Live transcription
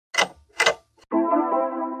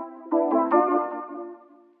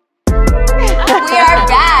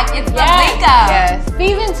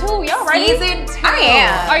ready? Season 2. I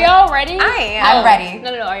am. Are y'all ready? I am. I'm ready.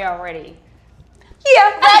 No. Are y'all ready? Yeah.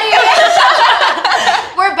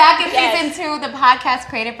 Ready? We're back in Yes. season 2, the podcast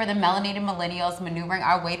created for the melanated millennials maneuvering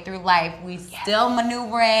our way through life. We still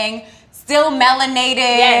maneuvering, still melanated.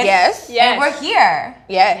 Yes. And we're here.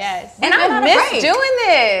 Yes. And We've been I on a miss break. doing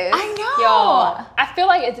this. I know. Yo, I feel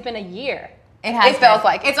like it's been a year. It has It feels been.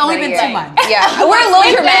 like it's only been been a 2 year. months. Yeah. We're a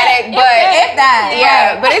little dramatic, but If that.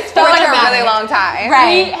 yeah, right. but it's felt like a dramatic. really long time.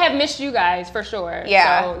 Right. We have missed you guys for sure.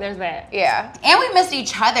 Yeah. So there's that. Yeah. And we missed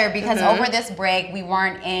each other because over this break, we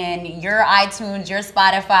weren't in your iTunes, your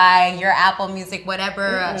Spotify, your Apple Music,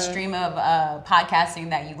 whatever stream of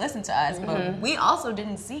podcasting that you listen to us. But we also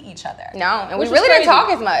didn't see each other. No, and we Which is really didn't crazy.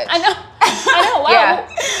 talk as much. I know. Wow. Yeah.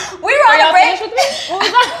 We were Are on a y'all break. finished with me? What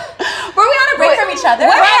was that? Were we on a break from each other?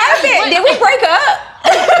 What happened? Did we break up?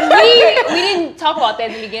 we didn't talk about that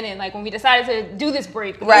in the beginning. Like when we decided to do this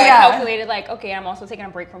break, Right. we Yeah. calculated like, okay, I'm also taking a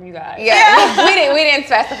break from you guys. Yeah. We didn't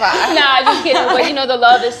specify. Nah, just kidding. But you know, the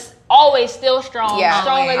love is always still strong, Yeah.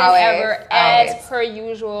 stronger than Always. ever, Always. as per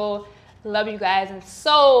usual. Love you guys, and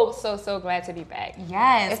so glad to be back.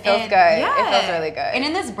 Yes. It feels and- good. yeah. It feels really good. And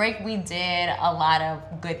in this break, we did a lot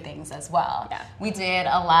of good things as well. Yeah. We did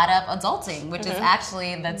a lot of adulting, which is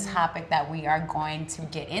actually the topic that we are going to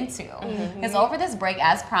get into. Because over this break,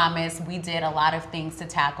 as promised, we did a lot of things to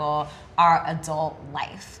tackle our adult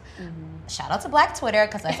life. Shout out to Black Twitter,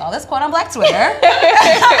 because I saw this quote on Black Twitter.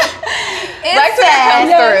 Black Twitter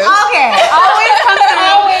comes through. Okay, always comes through.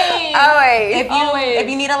 Always. If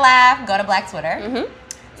you need a laugh, go to Black Twitter.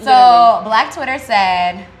 So Literally. Black Twitter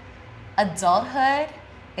said, adulthood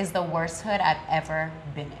is the worst hood I've ever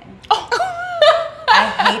been in.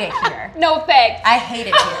 I hate it here. No facts. I hate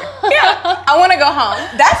it here. Yeah. I want to go home.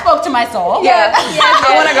 That spoke to my soul. Yeah.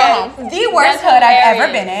 I want to go home. The worst That's hood I've ever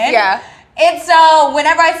hilarious. been in. Yeah. And so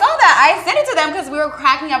whenever I saw that, I sent it to them because we were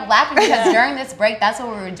cracking up laughing because during this break, that's what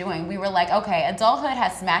we were doing. We were like, okay, adulthood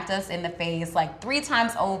has smacked us in the face like 3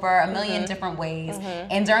 times over, a million different ways.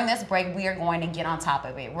 And during this break, we are going to get on top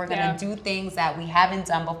of it. We're going to do things that we haven't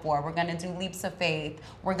done before. We're going to do leaps of faith.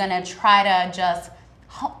 We're going to try to just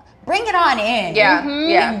bring it on in. Yeah.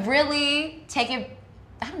 Yeah. And really take it,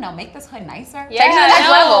 I don't know, make this hood nicer. Yeah, Take it to the next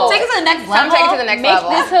no. level. Take it to the next level. Take it to the next Make level.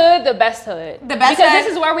 this hood the best hood. The best because hood.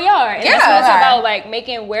 this is where we are. And Yeah. that's what it's We are. about, like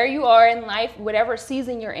making where you are in life, whatever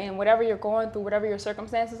season you're in, whatever you're going through, whatever your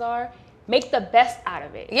circumstances are, make the best out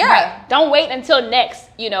of it. Yeah. Right. Don't wait until next,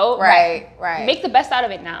 you know. Right. Make the best out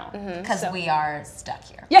of it now. Because we are stuck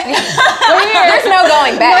here. Yeah. We're here. There's no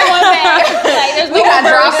going back. No one back. Like, there's We no got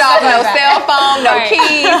one dropped back. off, no cell phone, no Right.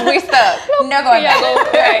 keys. We stuck. No going Yeah,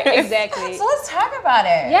 back. go, right, exactly. So let's talk about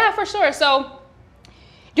it. Yeah, for sure. So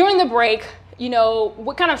during the break, you know,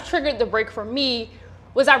 what kind of triggered the break for me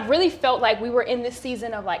was I really felt like we were in this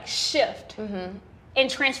season of like shift and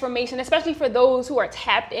transformation, especially for those who are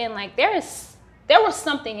tapped in. Like there was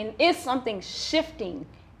something and is something shifting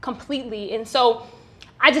completely. And so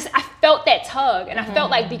I felt that tug, and I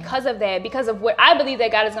felt like because of that, because of what I believe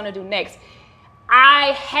that God is going to do next,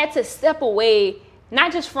 I had to step away,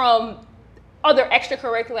 not just from other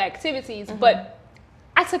extracurricular activities, but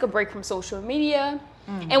I took a break from social media.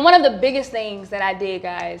 And one of the biggest things that I did,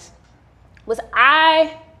 guys, was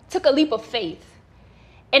I took a leap of faith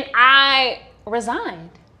and I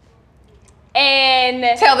resigned. And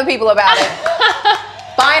Tell the people about it.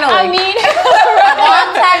 Finally. I mean, A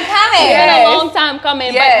long time coming. it's been a long time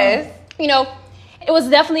coming. Yes. But, you know, it was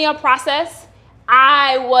definitely a process.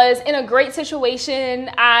 I was in a great situation.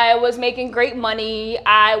 I was making great money.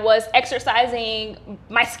 I was exercising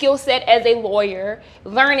my skill set as a lawyer,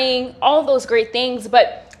 learning all of those great things.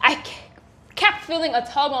 But I kept feeling a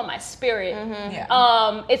tug on my spirit.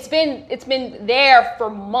 Yeah. It's been there for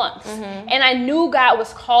months, and I knew God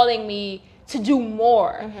was calling me to do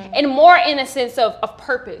more, and more in a sense of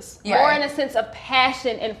purpose, more in a sense of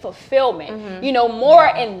passion and fulfillment. You know, more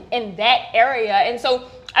in that area. And so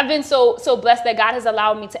I've been so blessed that God has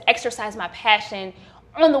allowed me to exercise my passion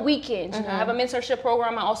on the weekends. You know, I have a mentorship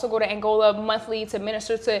program. I also go to Angola monthly to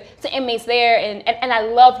minister to inmates there, and I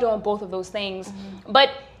love doing both of those things. But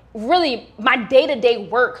really, my day-to-day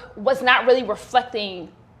work was not really reflecting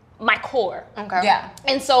my core. Okay. Yeah.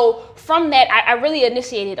 And so from that, I really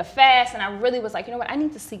initiated a fast, and I really was like, you know what, I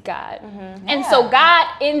need to seek God. And so God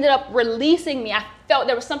ended up releasing me. I felt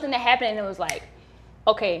there was something that happened, and it was like,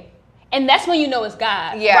 okay. And that's when you know it's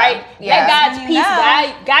God, Yeah. right? Yeah. Let God's You peace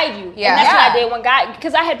know. guide you. Yeah. And that's what I Yeah. did when God,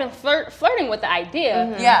 because I had been flirting with the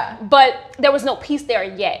idea, Yeah. but there was no peace there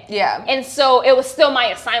yet. Yeah. And so it was still my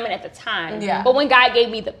assignment at the time. Yeah. But when God gave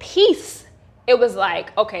me the peace, it was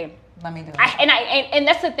like, okay, Let me do it. and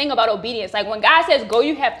that's the thing about obedience. Like when God says go,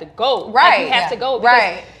 you have to go. Like, Right. you have Yeah. to go. Because,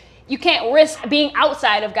 Right. you can't risk being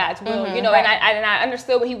outside of God's will, you know. Right. And I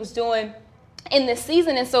understood what he was doing in this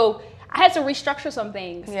season, and so I had to restructure some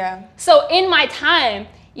things. Yeah. So in my time,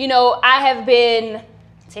 you know, I have been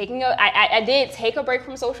I did take a break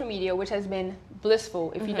from social media, which has been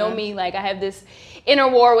blissful. If you know me, like I have this inner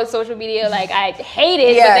war with social media. Like I hate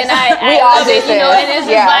it, but then I love it, you know. And it's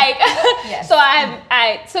just like, so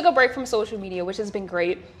I took a break from social media, which has been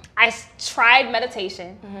great. I tried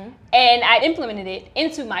meditation and I implemented it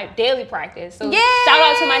into my daily practice. So shout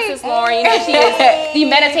out to my sis Lauren. You know, she is the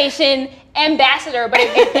meditation ambassador, but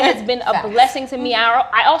it has been a blessing to me.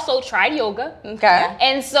 I also tried yoga. Okay.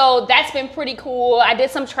 And so that's been pretty cool. I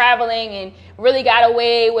did some traveling and really got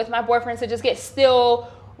away with my boyfriend to just get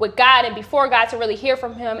still with God and before God to really hear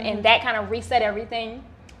from him, and that kind of reset everything.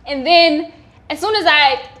 And then as soon as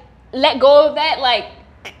I let go of that, like,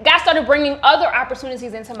 God started bringing other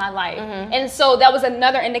opportunities into my life. And so that was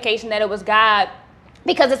another indication that it was God,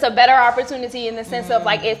 because it's a better opportunity in the sense of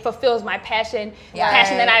like it fulfills my passion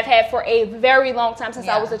that I've had for a very long time since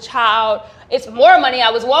I was a child. It's more money.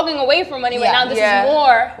 I was walking away from money, but now this is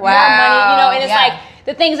more money, you know, and it's like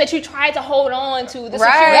the things that you tried to hold on to, the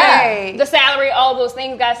security, the salary, all those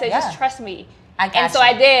things. God said, just trust me. And so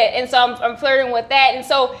I did. And so I'm flirting with that. And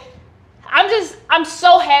so I'm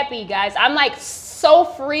so happy, guys. I'm like so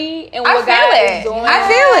free in what God is doing. I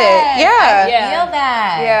feel it. Yeah. I feel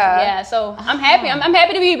that. Yeah. So I'm happy. I'm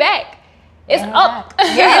happy to be back. It's up.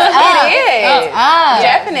 Yeah, it is.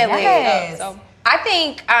 Definitely. Yes. So I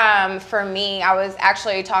think for me, I was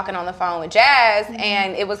actually talking on the phone with Jazz,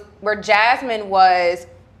 and it was where Jasmine was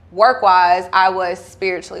work-wise, I was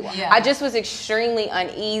spiritually. I just was extremely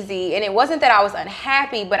uneasy, and it wasn't that I was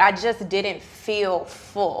unhappy, but I just didn't feel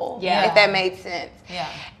full, if that made sense.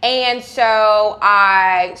 And so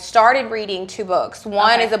I started reading 2 books.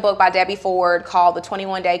 One is a book by Debbie Ford called The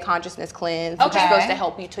 21-Day Consciousness Cleanse, which is supposed to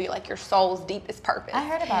help you to like your soul's deepest purpose. I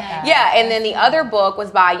heard about that. Yeah, and then the other book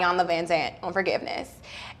was by Iyanla Vanzant on forgiveness.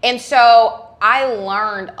 And so I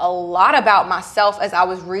learned a lot about myself as I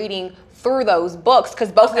was reading through those books,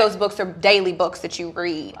 because both of those books are daily books that you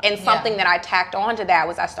read. And something that I tacked on to that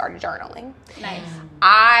was I started journaling. nice.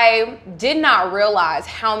 I did not realize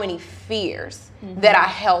how many fears that I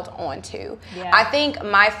held on to. I think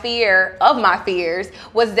my fear of my fears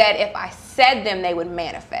was that if I said them, they would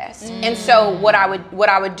manifest. And so what I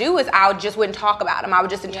would do is I just wouldn't talk about them. I would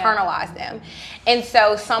just internalize them. And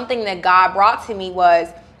so something that God brought to me was,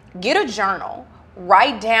 get a journal,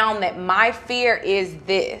 write down that my fear is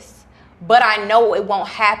this, but I know it won't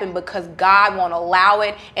happen because God won't allow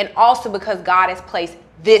it, and also because God has placed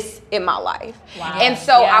this in my life. And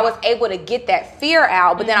so I was able to get that fear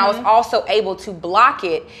out, but then I was also able to block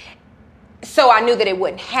it, so I knew that it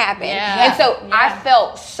wouldn't happen. And so I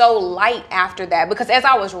felt so light after that, because as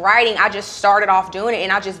I was writing, I just started off doing it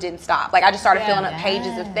and I just didn't stop. Like I just started filling up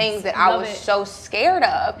pages of things that I was so scared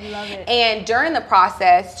of. And during the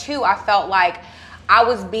process too, I felt like I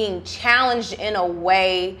was being challenged in a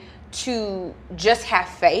way to just have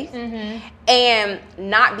faith and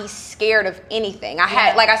not be scared of anything. I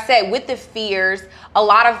had, like I said, with the fears, a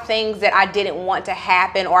lot of things that I didn't want to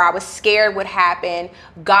happen or I was scared would happen,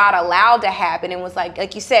 God allowed to happen and was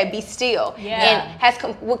like you said, be still.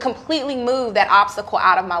 And would completely move that obstacle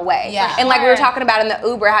out of my way. And like we were talking about in the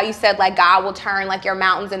Uber, how you said like God will turn like your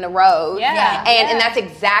mountains into roads. And that's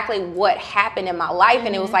exactly what happened in my life.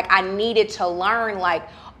 And it was like I needed to learn like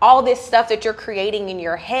all this stuff that you're creating in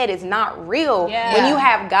your head is not real. When you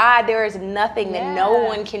have God, there is nothing that no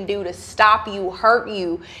one can do to stop you, hurt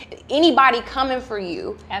you. Anybody coming for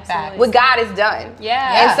you, what God has done.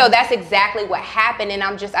 And so that's exactly what happened. And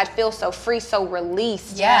I feel so free, so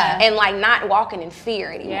released. And like not walking in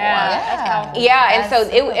fear anymore. And so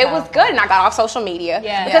it was good. And I got off social media.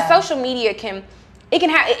 Because social media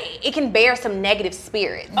it can bear some negative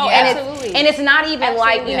spirits. Absolutely. And it's not even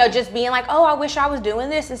like, you know, just being like, oh, I wish I was doing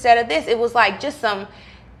this instead of this. It was like just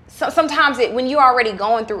sometimes when you're already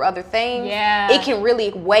going through other things, it can really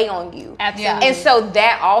weigh on you. And so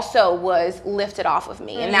that also was lifted off of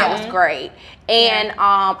me, and that was great. And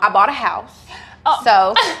I bought a house.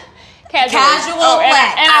 So Casual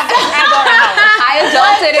flex. I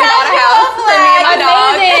adulted and bought a house for me and my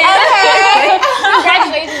dog.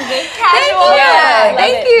 Congratulations, bitch. Casual.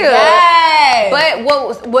 Thank you. Yes.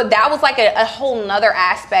 But what that was like a whole nother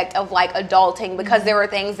aspect of like adulting, because there were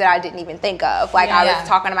things that I didn't even think of. Like I was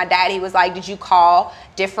talking to my dad, he was like, did you call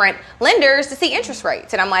different lenders to see interest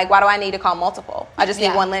rates? And I'm like, why do I need to call multiple? I just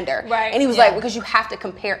need one lender. Right. And he was like, because you have to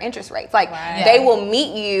compare interest rates. Like they will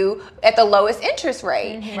meet you at the lowest interest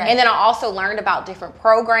rate. And then I also learned about different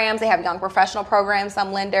programs. They have young professional programs,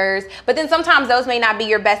 some lenders, but then sometimes those may not be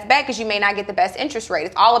your best bet because you may not get the best interest rate.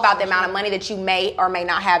 It's all about the amount of money that you may or may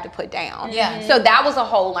not have to put down. So that was a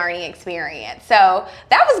whole learning experience. So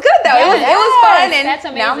that was good though. It was fun. And that's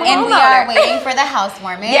amazing. Now I'm And we are waiting for the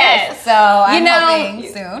housewarming. Yes. So I'm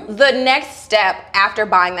hoping soon. The next step after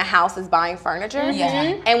buying the house is buying furniture.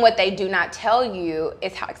 And what they do not tell you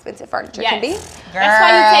is how expensive furniture can be. Girl. That's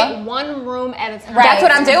why you take one room at a time. Right. That's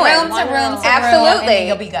what I'm doing. Room to room to Absolutely. room, and then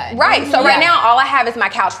you'll be good. Right. So right now, all I have is my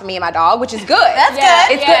couch for me and my dog, which is good. That's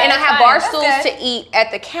good. It's good. And I have bar That's stools good. to eat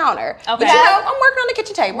at the counter. Okay. But I'm working on the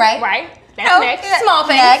kitchen table. Right. That's next. Small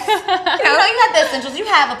things. Next. you have the essentials. You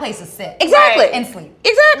have a place to sit. Exactly. And sleep.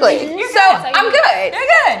 Exactly. You're so good. I'm good.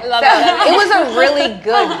 You're good. Love So it. it was a really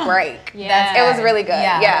good break. Yeah. It was really good.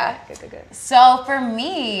 Yeah. Good. So for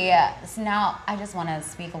me, now I just want to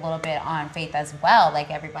speak a little bit on faith as well, like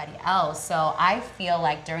everybody else. So I feel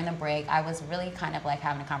like during the break, I was really kind of like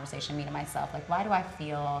having a conversation, me to myself, like, why do I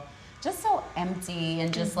feel just so empty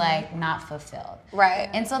and just like not fulfilled? Right.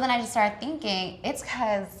 And so then I just started thinking, it's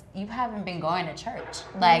because you haven't been going to church.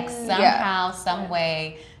 Like somehow, some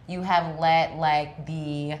way, you have let like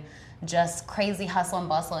the just crazy hustle and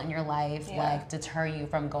bustle in your life like deter you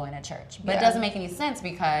from going to church. But it doesn't make any sense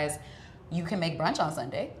because you can make brunch on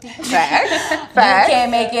Sunday. Facts. You can't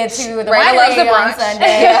make it to the Reyna loves the winery on brunch.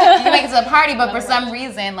 Sunday. You can make it to the party, but for some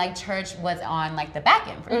reason, like church was on like the back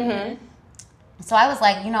end for me. So I was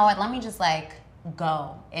like, you know what? Let me just like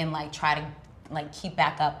go and like try to like keep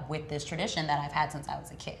back up with this tradition that I've had since I was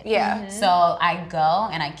a kid. Yeah. So I go,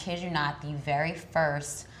 and I kid you not, the very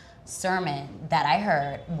first sermon that I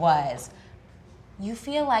heard was, you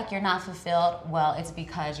feel like you're not fulfilled? Well, it's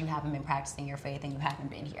because you haven't been practicing your faith and you haven't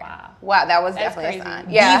been here. Wow, that was That's definitely crazy. a sign.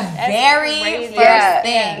 Yeah. The very crazy. first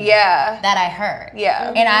thing Yeah. that I heard.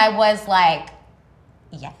 Yeah. And I was like,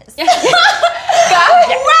 yes. Wow.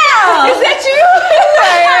 Is that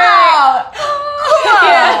Wow.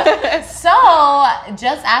 So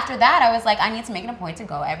just after that, I was like, I need to make it a point to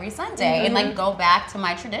go every Sunday and like go back to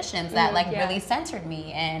my traditions that like really centered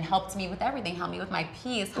me and helped me with everything, helped me with my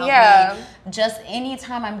peace, helped me just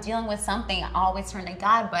anytime I'm dealing with something, I always turn to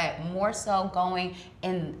God, but more so going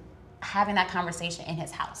and having that conversation in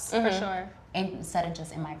his house. For sure. Instead of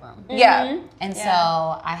just in my room. And so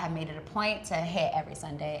I have made it a point to hit every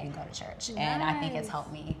Sunday and go to church. And I think it's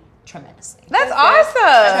helped me tremendously. That's awesome.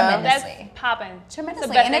 That's Tremendously. popping. Tremendously. It's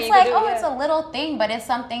the best And thing it's you can like, do, oh, it's a little thing, but it's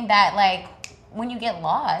something that like when you get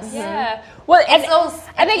lost. Yeah. Well, It's so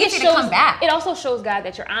I think it easy to shows. come back. It also shows God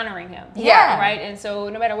that you're honoring Him. Yeah. Right. And so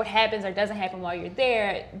no matter what happens or doesn't happen while you're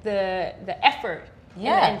there, the effort.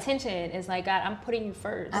 Yeah. And the intention is like, God, I'm putting you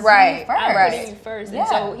first. Right. I'm putting you first. Yeah. And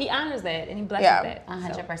so He honors that and He blesses that.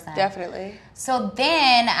 100%. Definitely. So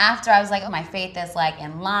then after I was like, oh, my faith is like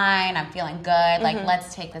in line, I'm feeling good, like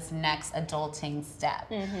let's take this next adulting step.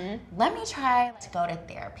 Let me try to go to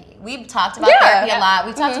therapy. We've talked about therapy a lot.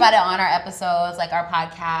 We've talked about it on our episodes, like our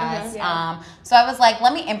podcast. So I was like,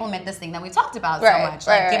 let me implement this thing that we talked about so much,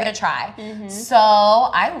 like give it a try. So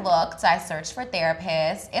I looked, I searched for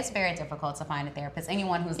therapists. It's very difficult to find a therapist.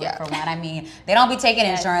 Anyone who's looked for one, I mean, they don't be taking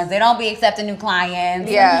insurance, they don't be accepting new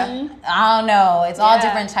clients. I don't know. It's all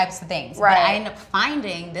different types of things. But I ended up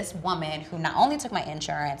finding this woman who not only took my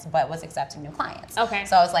insurance, but was accepting new clients. Okay.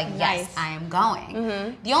 So I was like, yes, I am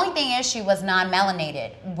going. The only thing is she was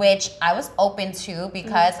non-melanated, which I was open to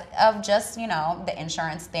because of just, you know, the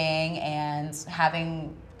insurance thing and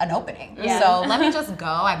having an opening. So let me just go.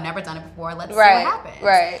 I've never done it before. Let's see what happens.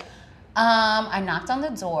 Right. I knocked on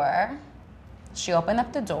the door. She opened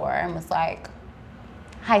up the door and was like,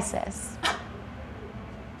 hi, sis.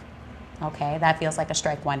 Okay, that feels like a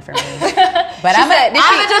strike one for me. But I'm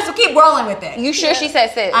gonna just keep rolling with it. You sure she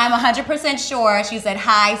said sis? I'm 100% sure she said,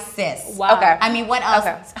 hi, sis. Wow. Okay. I mean, what else?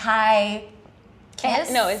 Okay. Hi,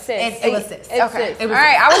 kiss? No, it's sis. It was sis. Okay. It was All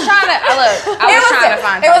right. I was trying to. I was trying to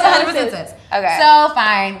find. It was something. 100% sis. Okay. So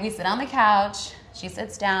fine, we sit on the couch. She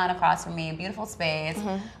sits down across from me, beautiful space.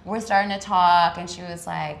 We're starting to talk, and she was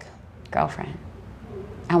like, girlfriend,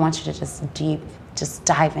 I want you to just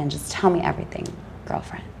dive in, just tell me everything,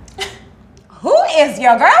 girlfriend. Who is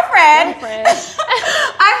your girlfriend?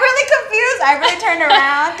 I really confused. I really turned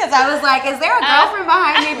around because I was like, is there a girlfriend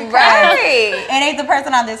behind me? Because it ain't the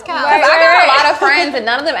person on this couch. I got a lot of friends and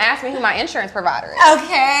none of them asked me who my insurance provider is.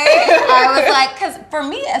 Okay. I was like, because for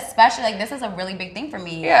me especially, like this is a really big thing for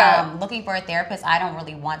me. Looking for a therapist, I don't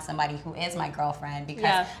really want somebody who is my girlfriend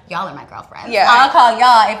because y'all are my girlfriends. Yeah. I'll call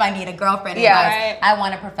y'all if I need a girlfriend advice. I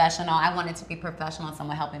want a professional. I want it to be professional and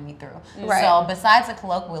someone helping me through. Right. So besides the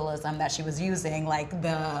colloquialism that she was using, like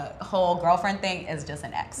the whole girlfriend thing is just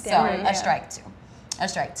an X. So a strike two.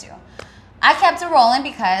 I kept it rolling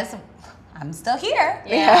because I'm still here.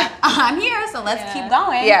 Yeah. I'm here, so let's keep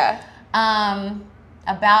going. Yeah.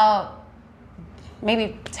 About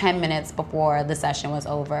maybe 10 minutes before the session was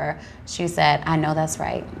over, she said, I know that's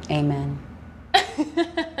right. Amen.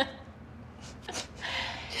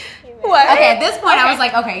 What? Okay, at this point, I was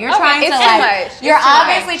like, okay, you're trying to like, you're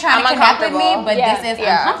obviously trying to connect with me, but this is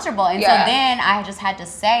uncomfortable. And so then I just had to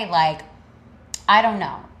say, like, I don't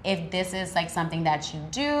know if this is like something that you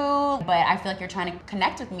do, but I feel like you're trying to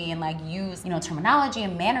connect with me and like use, terminology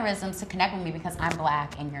and mannerisms to connect with me because I'm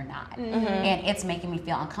Black and you're not. Mm-hmm. And it's making me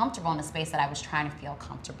feel uncomfortable in a space that I was trying to feel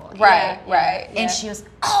comfortable in. Right. And she was,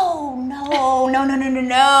 oh, no,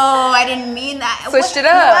 I didn't mean that. Switched it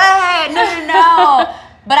up. What? No.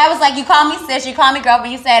 But I was like, you call me sis, you call me girl, but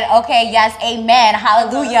you said, okay, yes, amen,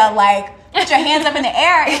 hallelujah, like, put your hands up in the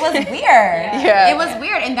air. It was weird. It was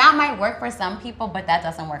weird. And that might work for some people, but that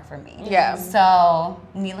doesn't work for me. Yeah. So,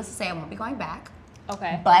 needless to say, I won't be going back.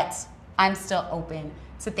 Okay. But I'm still open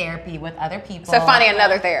to therapy with other people. So finding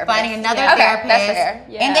another therapist. Therapist. Okay, that's fair.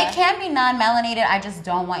 Yeah. And they can be non-melanated. I just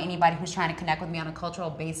don't want anybody who's trying to connect with me on a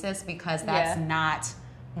cultural basis because that's not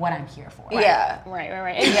what I'm here for. Yeah. Right.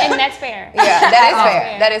 And that's fair. Yeah, that is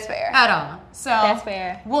fair. That is fair. At all. So that's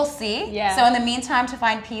fair. We'll see. Yeah. So in the meantime, to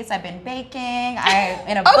find peace, I've been baking. I'm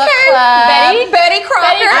in a book club. Betty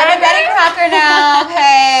Crocker. I'm a Betty Crocker now.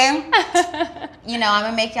 Okay. I'm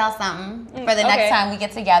gonna make y'all something for the next time we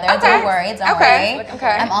get together. Don't worry. Okay.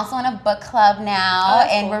 I'm also in a book club now,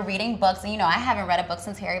 and we're reading books. And I haven't read a book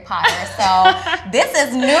since Harry Potter, so this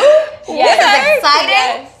is new. This is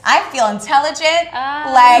exciting. I feel intelligent.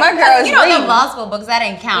 My girl's the law school books that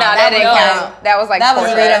didn't count. No, that didn't count. That was like that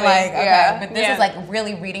was reading like but this is like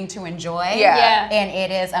really reading to enjoy. And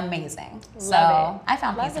it is amazing. So I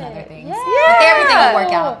found peace in other things. But everything will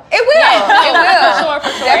work out. It will. It will. For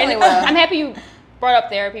sure. Definitely will. I'm happy you brought up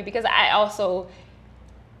therapy because I also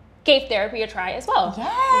gave therapy a try as well. So a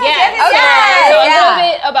little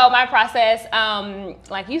bit about my process.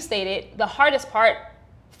 Like you stated, the hardest part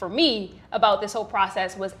for me about this whole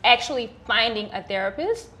process was actually finding a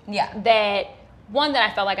therapist that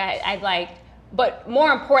I felt like I liked, but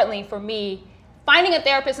more importantly for me, finding a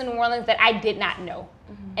therapist in New Orleans that I did not know.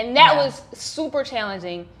 Mm-hmm. And that was super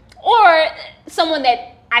challenging. Or someone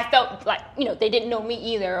that I felt like, they didn't know me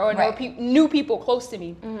either, or knew people close to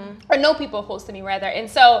me, or know people close to me rather. And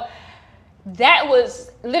so that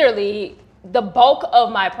was literally the bulk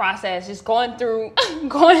of my process, just going through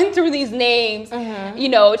these names,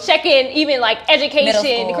 checking even like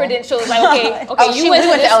education credentials. Like, okay, you went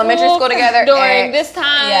to elementary school together during this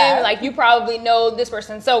time. Like, you probably know this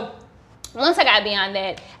person. So once I got beyond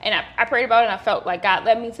that, and I prayed about it, and I felt like God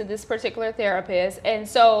led me to this particular therapist. And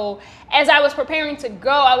so as I was preparing to go,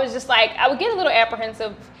 I was just like, I would get a little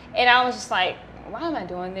apprehensive, and I was just like, why am I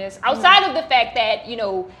doing this? Outside of the fact that,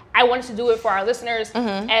 I wanted to do it for our listeners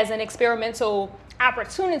as an experimental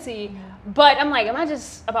opportunity, but I'm like, am I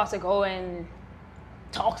just about to go and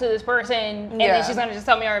talk to this person and then she's gonna just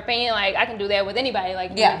tell me her opinion? Like, I can do that with anybody,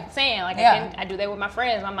 like you were saying. Like, I do that with my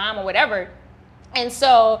friends, my mom, or whatever. And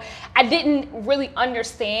so I didn't really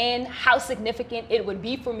understand how significant it would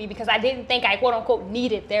be for me because I didn't think I quote unquote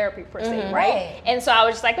needed therapy per se, right? And so I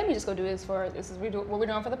was just like, let me just go do this this is what we're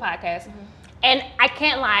doing for the podcast. And I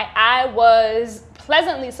can't lie, I was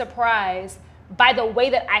pleasantly surprised by the way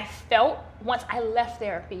that I felt once I left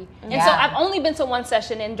therapy. And so I've only been to one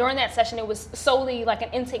session, and during that session it was solely like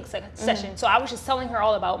an intake session. So I was just telling her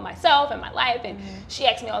all about myself and my life, and she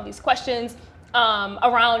asked me all these questions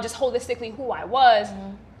around just holistically who I was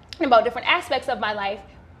and about different aspects of my life.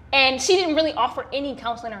 And she didn't really offer any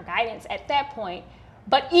counseling or guidance at that point.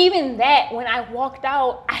 But even that, when I walked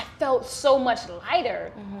out, I felt so much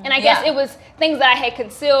lighter. And I guess it was things that I had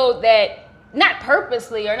concealed that, not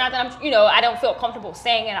purposely, or not that I'm, I don't feel comfortable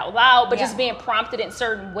saying it out loud, but just being prompted in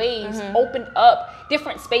certain ways opened up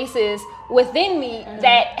different spaces within me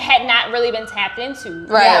that had not really been tapped into. You know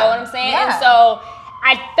what I'm saying? And so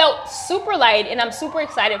I felt super light, and I'm super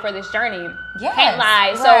excited for this journey. Can't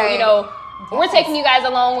lie. So, we're taking you guys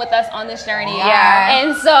along with us on this journey.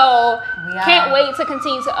 And so can't wait to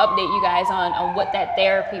continue to update you guys on what that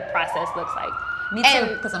therapy process looks like. Me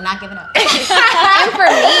too, because I'm not giving up. And for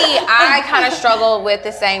me, I kind of struggle with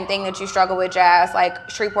the same thing that you struggle with, Jazz. Like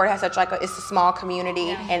Shreveport has such it's a small community,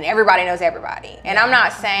 and everybody knows everybody. And I'm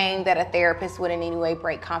not saying that a therapist would in any way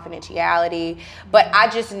break confidentiality, but I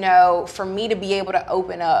just know for me to be able to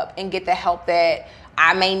open up and get the help that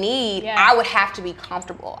I may need, I would have to be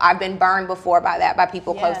comfortable. I've been burned before by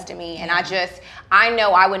people close to me, and I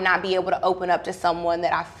know I would not be able to open up to someone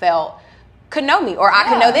that I felt could know me, or I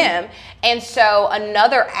could know them. And so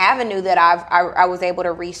another avenue that I was able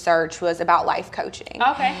to research was about life coaching.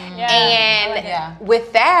 Okay. Yeah. And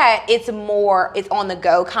with that, it's on the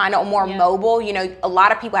go, kind of more mobile. You know, a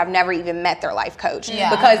lot of people have never even met their life coach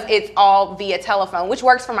because it's all via telephone, which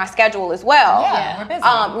works for my schedule as well. Yeah, we're busy.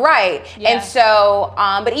 Right. Yeah. And so,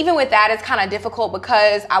 but even with that, it's kind of difficult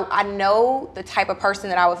because I know the type of person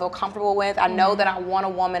that I would feel comfortable with. I know that I want a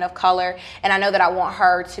woman of color, and I know that I want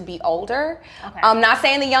her to be older. Okay. I'm not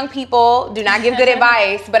saying the young people do not give good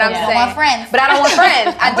advice, but I'm saying, I don't want friends. But I don't want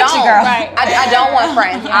friends. I don't. Right. I don't want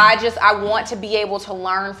friends. I want to be able to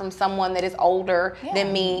learn from someone that is older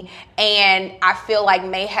than me, and I feel like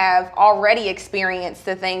may have already experienced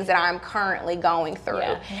the things that I'm currently going through. So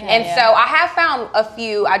I have found a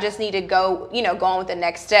few. I just need to go on with the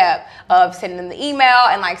next step of sending them the email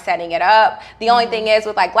and like setting it up. The only thing is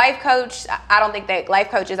with like life coaches, I don't think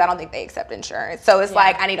they accept insurance. So it's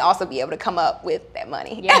like I need to also be able to come up with that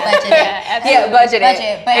money. Budget. Budget.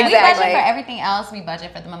 But we budget for everything else. We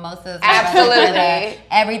budget for the mimosas. Absolutely.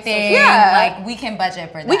 Everything. Yeah. Like we can budget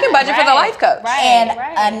for that. We can budget for the life coach. And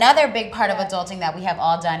another big part of adulting that we have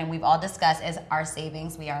all done and we've all discussed is our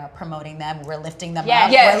savings. We are promoting them. We're lifting them up.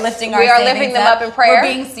 Yes. We're lifting our savings up. We are lifting them up in prayer.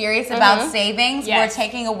 We're being serious about savings. Yes. We're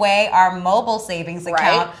taking away our mobile savings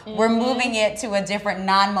account. We're moving it to a different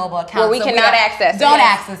non-mobile account. Where we cannot access it. Don't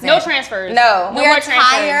access it. No transfers. No. We're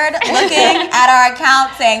tired looking at our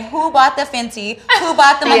account saying, who bought the Fenty? Who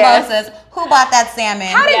bought the mimosas? Who bought that salmon?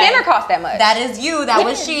 How did dinner cost that much? That is you. That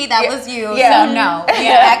was she. That was you. Yeah. So no. We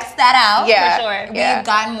X that out. Yeah. For sure. We've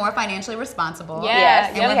gotten more financially responsible.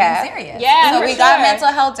 Yes. And we're being serious. Yeah, So for we got sure. mental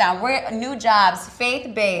health down. We're new jobs,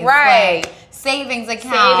 faith-based. Right. Like, savings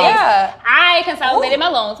account. Yeah. I consolidated my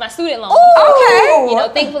loans, my student loans.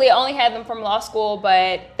 Okay. Thankfully I only had them from law school,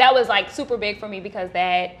 but that was like super big for me because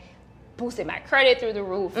that boosted my credit through the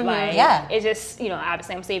roof. It just,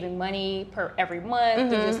 obviously I'm saving money per every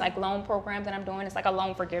month through this like loan program that I'm doing. It's like a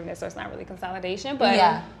loan forgiveness, so it's not really consolidation,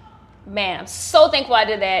 but man, I'm so thankful I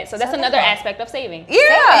did that. So that's another aspect of saving.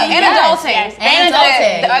 Yeah, and adulting. Yes. And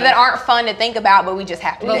adulting. That aren't fun to think about, but we just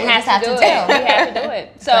have to do. We have to do it. We have to do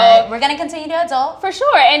it. So but we're going to continue to adult. For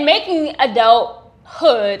sure. And making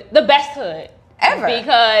adulthood the best hood. Ever.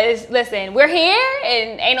 Because, listen, we're here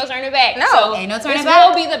and ain't no turning back. No. So Ain't no turning this back.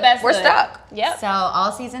 will be the best We're hood. stuck. Yep. So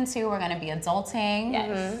all season 2, we're going to be adulting.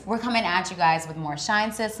 Yes. We're coming at you guys with more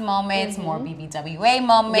Shine Sis moments, more BBWA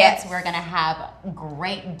moments. Yes. We're going to have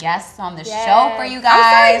great guests on the show for you guys.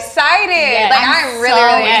 I'm so excited. Yes. I'm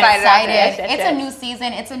really excited. About this. It's a new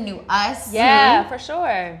season. It's a new us. Yeah, for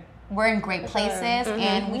sure. We're in great places,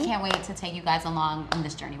 and we can't wait to take you guys along on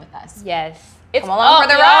this journey with us. Yes. It's Come along up, for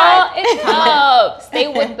the y'all. ride. It's up. Stay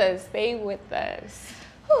with us. Stay with us.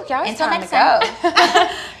 Ooh, y'all, it's Until time next to go.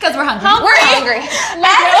 Because we're hungry. We're hungry.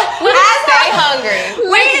 We stay hungry.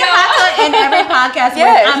 We have to end every podcast with,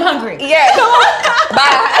 I'm hungry. Yes.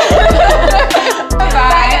 Bye.